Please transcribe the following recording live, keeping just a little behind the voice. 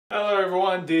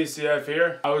everyone, DCF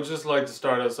here. I would just like to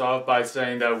start us off by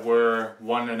saying that we're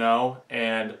 1-0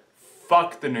 and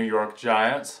fuck the New York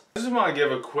Giants. I just want to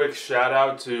give a quick shout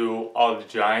out to all the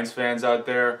Giants fans out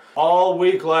there. All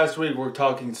week last week we're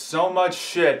talking so much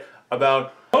shit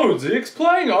about, oh, Zeke's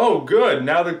playing? Oh, good.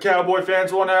 Now the Cowboy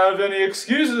fans won't have any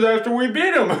excuses after we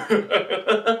beat them.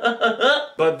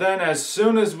 But then as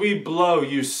soon as we blow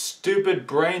you stupid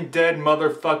brain-dead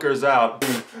motherfuckers out,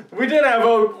 we didn't have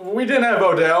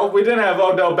Odell. We didn't have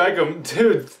Odell Beckham.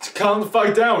 Dude, calm the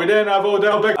fuck down. We didn't have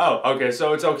Odell Beckham. Oh, okay,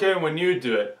 so it's okay when you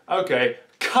do it. Okay,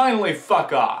 kindly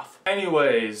fuck off.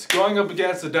 Anyways, going up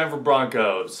against the Denver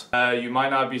Broncos. You might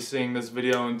not be seeing this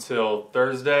video until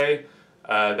Thursday.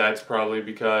 That's probably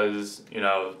because, you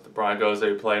know, the Broncos,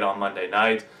 they played on Monday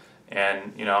night.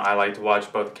 And, you know, I like to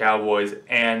watch both the Cowboys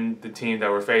and the team that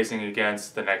we're facing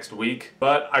against the next week.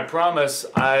 But I promise,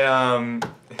 I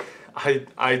fucking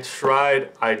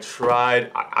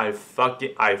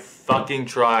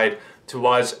tried to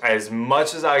watch as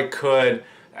much as I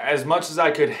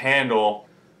could handle.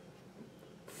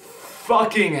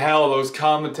 Fucking hell, those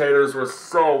commentators were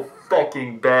so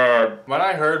fucking bad. When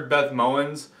I heard Beth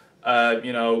Mowins,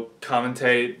 you know,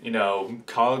 commentate, you know,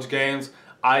 college games,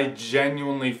 I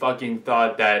genuinely fucking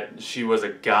thought that she was a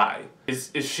guy.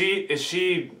 Is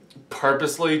she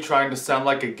purposely trying to sound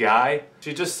like a guy?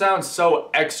 She just sounds so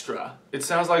extra. It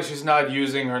sounds like she's not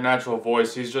using her natural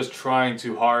voice. She's just trying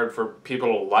too hard for people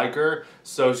to like her,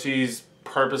 so she's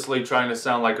purposely trying to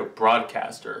sound like a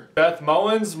broadcaster. Beth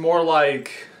Mowins, more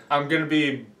like, I'm gonna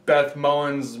be Beth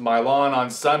Mowins my lawn on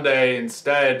Sunday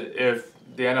instead if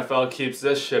the NFL keeps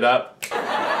this shit up.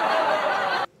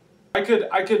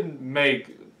 I could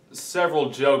make several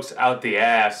jokes out the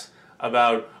ass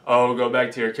about, oh, go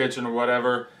back to your kitchen or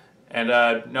whatever, and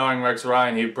knowing Rex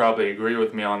Ryan, he'd probably agree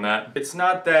with me on that. It's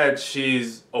not that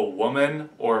she's a woman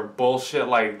or bullshit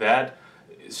like that.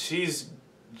 She's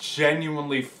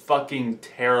genuinely fucking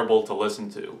terrible to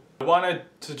listen to. I wanted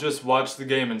to just watch the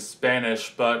game in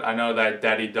Spanish, but I know that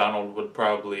Daddy Donald would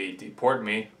probably deport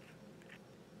me.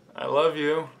 I love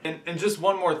you. And just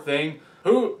one more thing.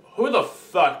 Who the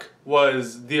fuck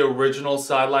was the original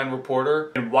sideline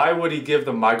reporter? And why would he give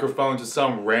the microphone to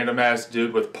some random ass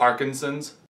dude with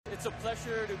Parkinson's? It's a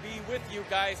pleasure to be with you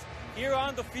guys here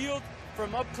on the field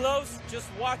from up close, just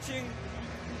watching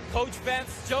Coach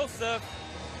Vance Joseph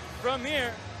from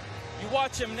here. You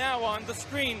watch him now on the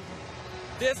screen.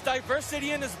 This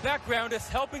diversity in his background is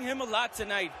helping him a lot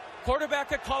tonight.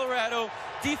 Quarterback at Colorado,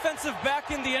 defensive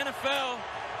back in the NFL.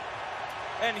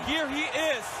 And here he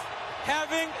is,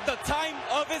 having the time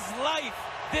of his life.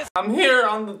 I'm here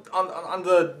on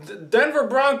the Denver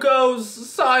Broncos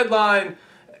sideline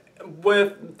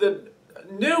with the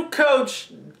new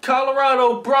coach,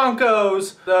 Colorado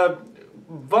Broncos. The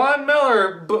Von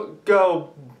Miller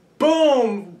go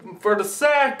boom for the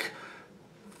sack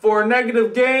for a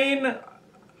negative gain.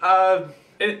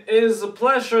 It is a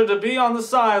pleasure to be on the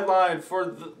sideline for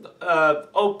the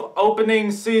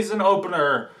opening season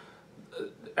opener.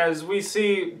 As we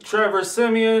see Trevor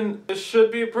Siemian, this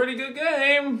should be a pretty good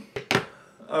game.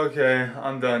 Okay,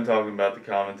 I'm done talking about the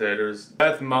commentators.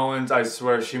 Beth Mowins, I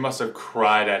swear, she must have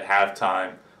cried at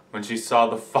halftime when she saw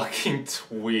the fucking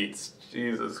tweets.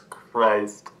 Jesus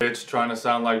Christ. Bitch trying to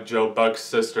sound like Joe Buck's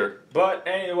sister. But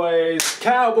anyways,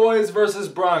 Cowboys versus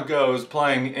Broncos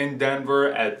playing in Denver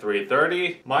at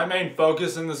 3:30. My main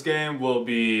focus in this game will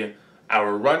be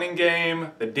our running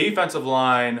game, the defensive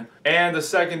line, and the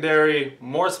secondary,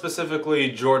 more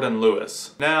specifically Jordan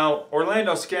Lewis. Now,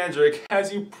 Orlando Scandrick,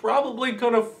 as you probably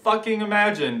could have fucking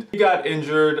imagined, he got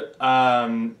injured.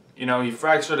 You know, he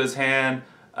fractured his hand.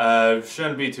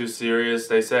 Shouldn't be too serious.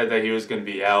 They said that he was going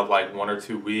to be out like 1 or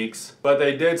 2 weeks. But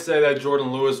they did say that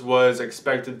Jordan Lewis was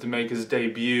expected to make his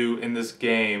debut in this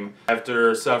game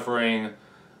after suffering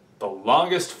the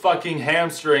longest fucking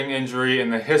hamstring injury in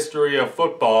the history of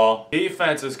football.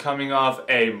 Defense is coming off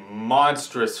a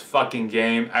monstrous fucking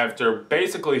game after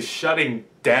basically shutting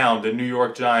down the New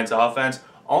York Giants offense,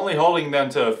 only holding them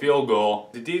to a field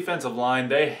goal. The defensive line,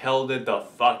 they held it the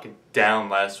fuck down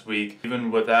last week,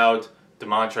 even without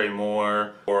Demontre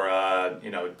Moore or, you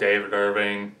know, David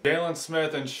Irving. Jalen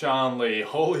Smith and Sean Lee,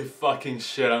 holy fucking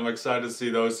shit, I'm excited to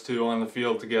see those two on the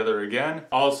field together again.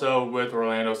 Also, with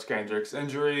Orlando Scandrick's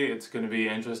injury, it's going to be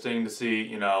interesting to see,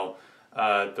 you know,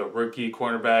 the rookie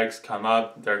cornerbacks come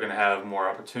up. They're going to have more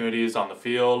opportunities on the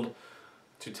field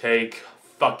to take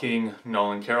fucking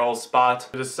Nolan Carroll's spot.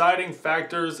 The deciding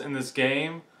factors in this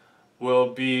game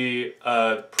will be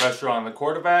pressure on the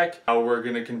quarterback. How we're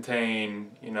going to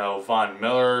contain, you know, Von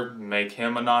Miller, make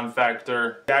him a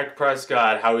non-factor. Dak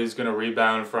Prescott, how he's going to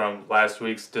rebound from last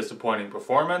week's disappointing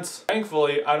performance.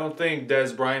 Thankfully, I don't think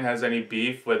Dez Bryant has any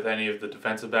beef with any of the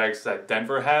defensive backs that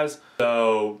Denver has.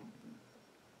 So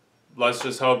let's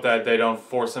just hope that they don't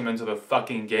force him into the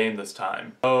fucking game this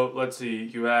time. So let's see,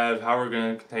 you have how we're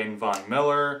going to contain Von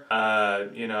Miller,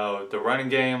 you know, the running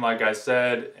game, like I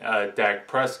said, Dak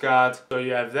Prescott. So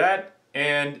you have that,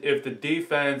 and if the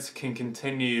defense can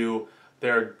continue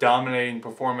their dominating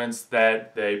performance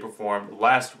that they performed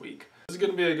last week. This is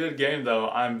going to be a good game though.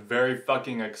 I'm very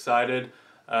fucking excited.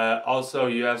 Also,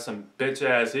 you have some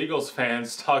bitch-ass Eagles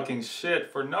fans talking shit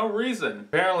for no reason.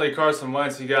 Apparently, Carson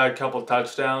Wentz, he got a couple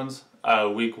touchdowns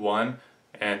week 1,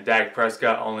 and Dak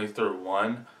Prescott only threw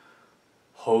 1.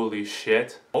 Holy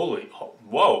shit.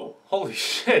 Whoa. Holy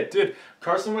shit, dude.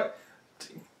 Carson Wentz,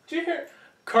 did you hear?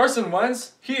 Carson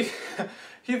Wentz, he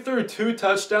threw 2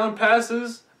 touchdown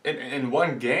passes in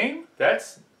 1 game?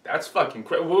 That's fucking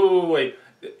crazy. Wait.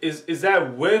 Is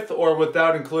that with or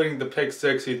without including the pick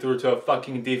 6 he threw to a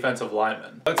fucking defensive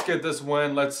lineman? Let's get this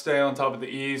win. Let's stay on top of the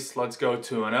East. Let's go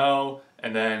 2-0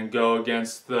 and then go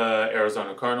against the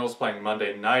Arizona Cardinals playing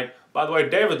Monday night. By the way,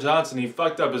 David Johnson, he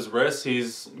fucked up his wrist.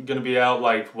 He's going to be out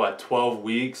like, what, 12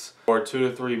 weeks or 2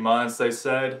 to 3 months, they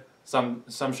said. Some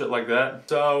shit like that.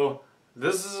 So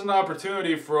this is an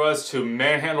opportunity for us to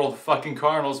manhandle the fucking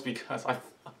Cardinals because I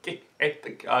fucking hate the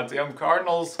goddamn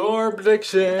Cardinals. Score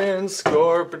predictions,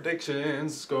 score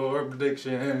predictions, score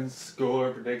predictions,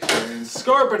 score predictions,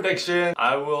 score prediction.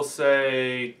 I will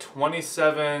say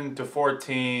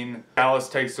 27-14. Dallas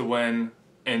takes the win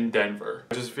in Denver.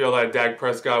 I just feel that Dak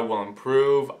Prescott will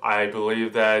improve. I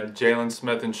believe that Jalen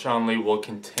Smith and Sean Lee will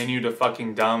continue to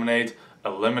fucking dominate,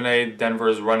 eliminate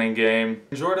Denver's running game.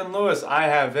 Jordan Lewis, I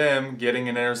have him getting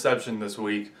an interception this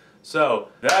week. So,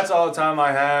 that's all the time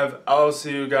I have. I'll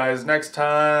see you guys next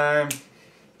time.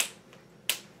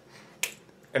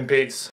 And peace.